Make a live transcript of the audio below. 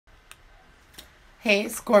Hey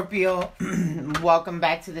Scorpio, welcome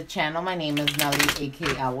back to the channel. My name is Melly,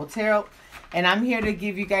 aka Owltarot, and I'm here to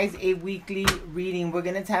give you guys a weekly reading. We're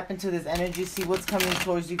going to tap into this energy, see what's coming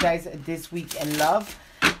towards you guys this week in love,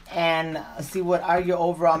 and see what are your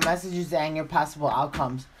overall messages and your possible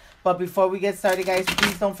outcomes. But before we get started, guys,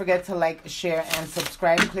 please don't forget to like, share, and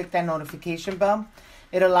subscribe. Click that notification bell.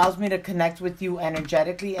 It allows me to connect with you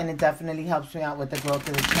energetically, and it definitely helps me out with the growth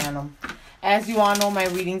of the channel. As you all know, my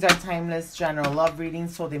readings are timeless, general love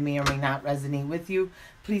readings, so they may or may not resonate with you.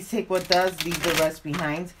 Please take what does, leave the rest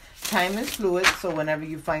behind. Time is fluid, so whenever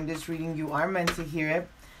you find this reading, you are meant to hear it.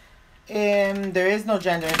 There is no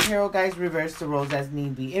gender in tarot, guys. Reverse the roles as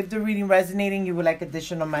need be. If the reading resonating, you would like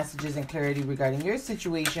additional messages and clarity regarding your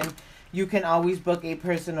situation, you can always book a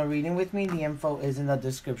personal reading with me. The info is in the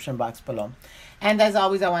description box below. And as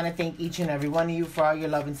always, I want to thank each and every one of you for all your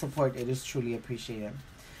love and support. It is truly appreciated.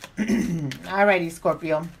 Alrighty,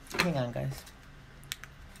 Scorpio. Hang on, guys.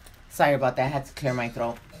 Sorry about that. I had to clear my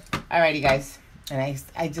throat. Alrighty, guys. And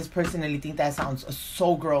I just personally think that sounds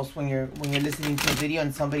so gross when you're listening to a video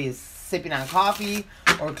and somebody is sipping on coffee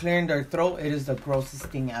or clearing their throat. It is the grossest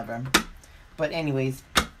thing ever. But anyways,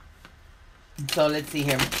 so let's see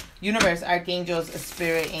here. Universe, archangels,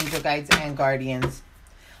 spirit, angel guides, and guardians.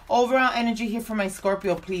 Overall energy here for my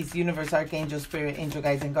Scorpio, please. Universe, archangel, spirit, angel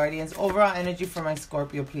guides, and guardians. Overall energy for my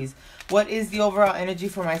Scorpio, please. What is the overall energy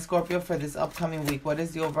for my Scorpio for this upcoming week? What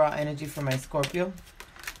is the overall energy for my Scorpio?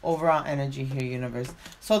 Overall energy here, universe.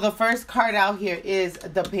 So the first card out here is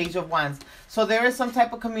the Page of Wands. So there is some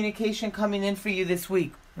type of communication coming in for you this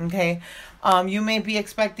week. Okay. You may be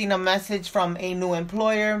expecting a message from a new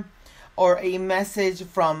employer, or a message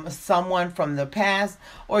from someone from the past,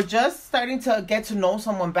 or just starting to get to know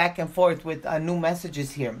someone back and forth with new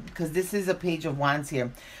messages here, because this is a Page of Wands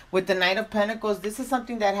here. With the Knight of Pentacles, this is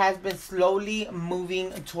something that has been slowly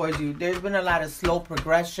moving towards you. There's been a lot of slow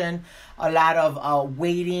progression, a lot of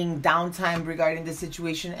waiting, downtime regarding the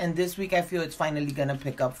situation, and this week I feel it's finally going to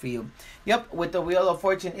pick up for you. Yep, with the Wheel of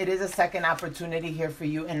Fortune, it is a second opportunity here for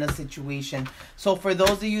you in a situation. So for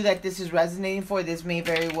those of you that this is resonating for, this may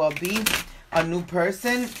very well be a new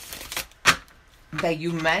person that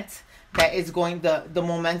you met that is going, the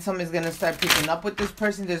momentum is going to start picking up with this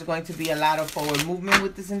person. There's going to be a lot of forward movement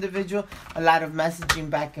with this individual, a lot of messaging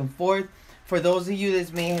back and forth. For those of you,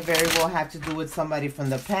 this may very well have to do with somebody from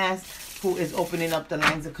the past who is opening up the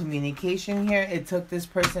lines of communication here. It took this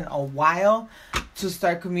person a while to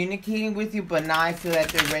start communicating with you, but now I feel that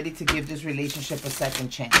they're ready to give this relationship a second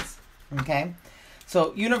chance. Okay?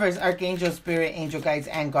 So, universe, archangel, spirit, angel guides,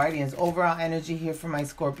 and guardians. Overall energy here for my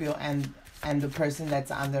Scorpio and the person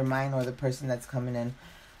that's on their mind, or the person that's coming in.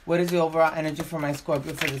 What is the overall energy for my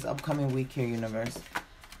Scorpio for this upcoming week here, universe?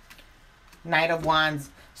 Knight of Wands.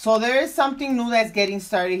 So there is something new that's getting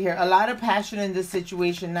started here. A lot of passion in this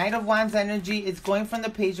situation. Knight of Wands energy is going from the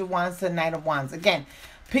Page of Wands to Knight of Wands. Again,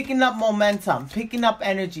 picking up momentum, picking up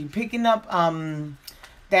energy, picking up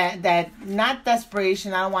that not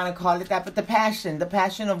desperation, I don't want to call it that, but the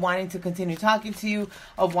passion of wanting to continue talking to you,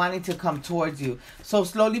 of wanting to come towards you. So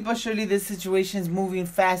slowly but surely, this situation is moving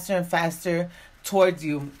faster and faster towards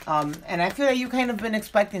you. And I feel like you kind of been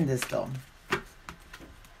expecting this though.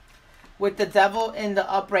 With the Devil in the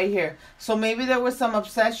upright here. So maybe there were some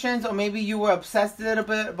obsessions, or maybe you were obsessed a little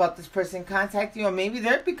bit about this person contacting you, or maybe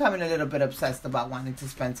they're becoming a little bit obsessed about wanting to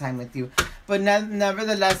spend time with you. But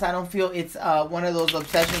nevertheless, I don't feel it's one of those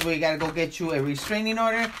obsessions where you got to go get you a restraining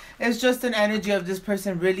order. It's just an energy of this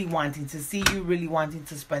person really wanting to see you, really wanting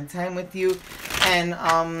to spend time with you, and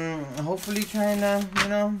hopefully trying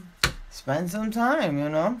to, spend some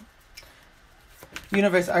time,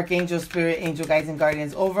 Universe, archangel, spirit, angel guides, and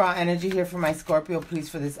guardians. Overall energy here for my Scorpio, please,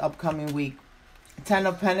 for this upcoming week. Ten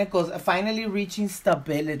of Pentacles, finally reaching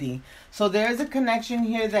stability. So there is a connection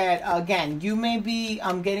here that, again, you may be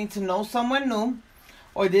getting to know someone new,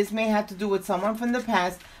 or this may have to do with someone from the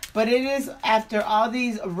past. But it is after all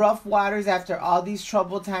these rough waters, after all these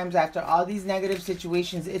troubled times, after all these negative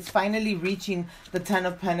situations, it's finally reaching the Ten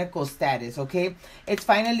of Pentacles status, okay? It's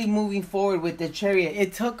finally moving forward with the Chariot.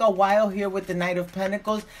 It took a while here with the Knight of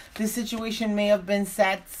Pentacles. This situation may have been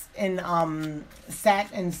sat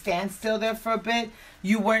and standstill there for a bit.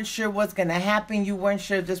 You weren't sure what's going to happen. You weren't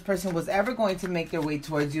sure if this person was ever going to make their way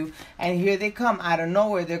towards you. And here they come out of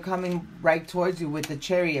nowhere. They're coming right towards you with the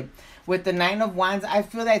Chariot. With the Nine of Wands, I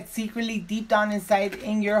feel that secretly deep down inside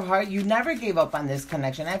in your heart, you never gave up on this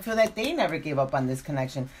connection. I feel that they never gave up on this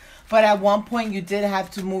connection. But at one point, you did have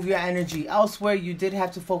to move your energy elsewhere. You did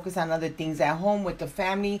have to focus on other things at home with the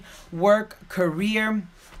family, work, career.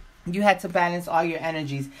 You had to balance all your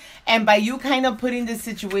energies. And by you kind of putting this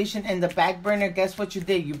situation in the back burner, guess what you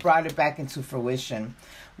did? You brought it back into fruition.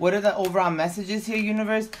 What are the overall messages here,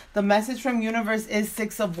 universe? The message from universe is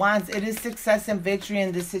Six of Wands. It is success and victory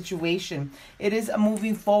in this situation. It is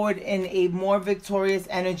moving forward in a more victorious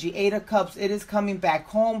energy. Eight of Cups. It is coming back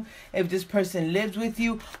home if this person lives with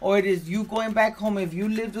you, or it is you going back home if you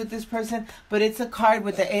lived with this person. But it's a card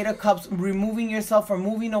with the Eight of Cups, removing yourself or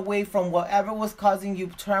moving away from whatever was causing you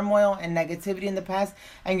turmoil and negativity in the past,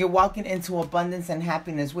 and you're walking into abundance and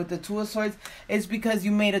happiness. With the Two of Swords, it's because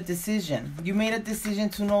you made a decision. You made a decision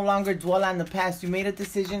to no longer dwell on the past. You made a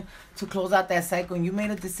decision to close out that cycle, and you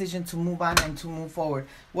made a decision to move on and to move forward.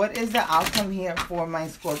 What is the outcome here for my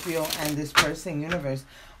Scorpio and this person, universe?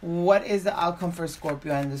 What is the outcome for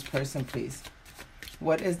Scorpio and this person, please?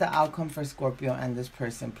 What is the outcome for Scorpio and this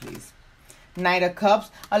person, please? Knight of Cups.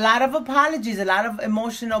 A lot of apologies, a lot of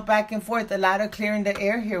emotional back and forth, a lot of clearing the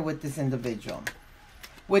air here with this individual.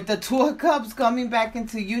 With the Two of Cups coming back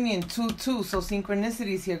into union, 2-2. So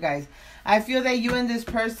synchronicities here, guys. I feel that you and this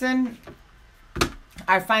person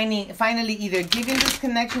are finally either giving this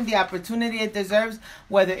connection the opportunity it deserves,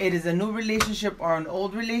 whether it is a new relationship or an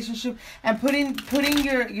old relationship, and putting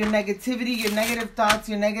your negativity, your negative thoughts,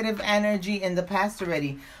 your negative energy in the past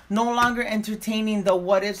already. No longer entertaining the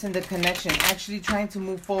what ifs in the connection, actually trying to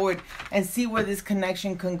move forward and see where this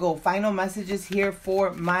connection can go. Final messages here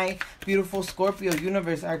for my beautiful Scorpio,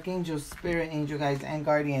 universe, archangels, spirit angel guides, and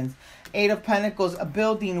guardians. Eight of Pentacles, a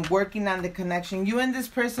building, working on the connection. You and this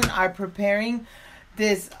person are preparing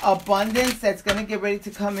this abundance that's going to get ready to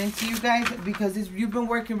come into you guys, because you've been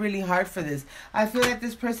working really hard for this. I feel that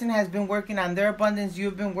this person has been working on their abundance.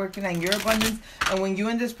 You've been working on your abundance. And when you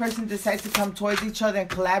and this person decide to come towards each other and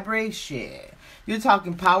collaborate, shit, you're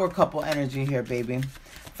talking power couple energy here, baby.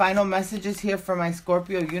 Final messages here for my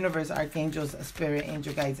Scorpio, universe, archangels, spirit,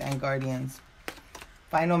 angel guides, and guardians.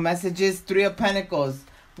 Final messages, Three of Pentacles.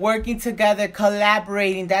 Working together,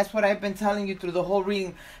 collaborating. That's what I've been telling you through the whole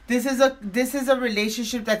reading. This is a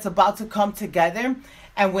relationship that's about to come together.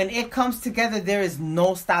 And when it comes together, there is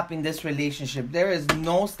no stopping this relationship. There is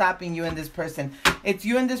no stopping you and this person. It's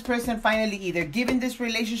you and this person finally either giving this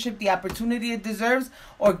relationship the opportunity it deserves,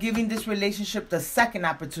 or giving this relationship the second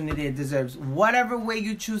opportunity it deserves. Whatever way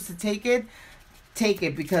you choose to take it,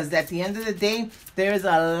 because at the end of the day, there is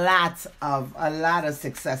a lot of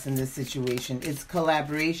success in this situation. It's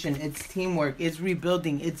collaboration, it's teamwork, it's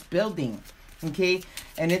rebuilding, it's building, okay?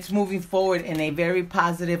 And it's moving forward in a very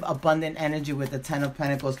positive, abundant energy with the Ten of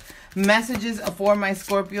Pentacles. Messages for my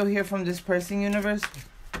Scorpio here from this person, universe.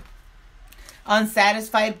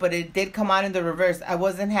 Unsatisfied, but it did come out in the reverse. I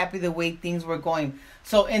wasn't happy the way things were going.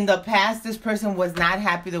 So in the past, this person was not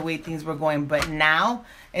happy the way things were going. But now,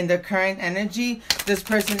 in the current energy, this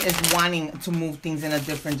person is wanting to move things in a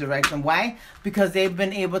different direction. Why? Because they've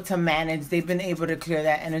been able to manage. They've been able to clear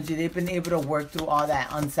that energy. They've been able to work through all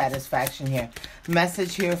that unsatisfaction here.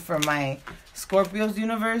 Message here for my Scorpio's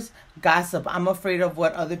universe. Gossip. I'm afraid of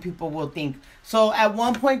what other people will think. So at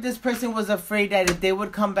one point, this person was afraid that if they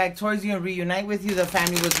would come back towards you and reunite with you, the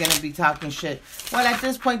family was going to be talking shit. Well, at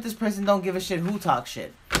this point, this person don't give a shit who talks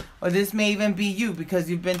shit. Or this may even be you, because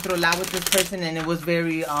you've been through a lot with this person, and it was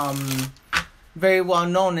very well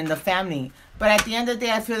known in the family. But at the end of the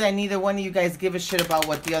day, I feel that neither one of you guys give a shit about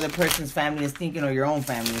what the other person's family is thinking or your own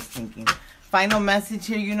family is thinking. Final message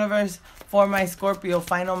here, universe, for my Scorpio.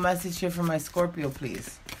 Final message here for my Scorpio,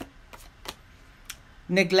 please.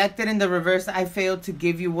 Neglected in the reverse. I failed to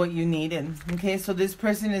give you what you needed. Okay, so this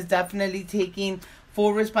person is definitely taking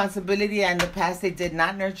full responsibility. And in the past, they did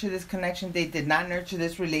not nurture this connection. They did not nurture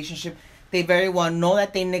this relationship. They very well know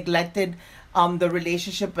that they neglected the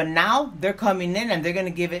relationship. But now they're coming in and they're going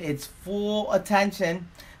to give it its full attention.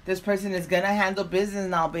 This person is going to handle business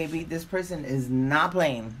now, baby. This person is not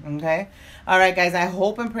playing, okay? All right, guys, I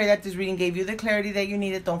hope and pray that this reading gave you the clarity that you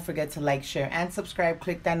needed. Don't forget to like, share, and subscribe.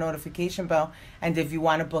 Click that notification bell. And if you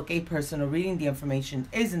want to book a personal reading, the information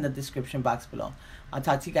is in the description box below. I'll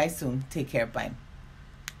talk to you guys soon. Take care. Bye.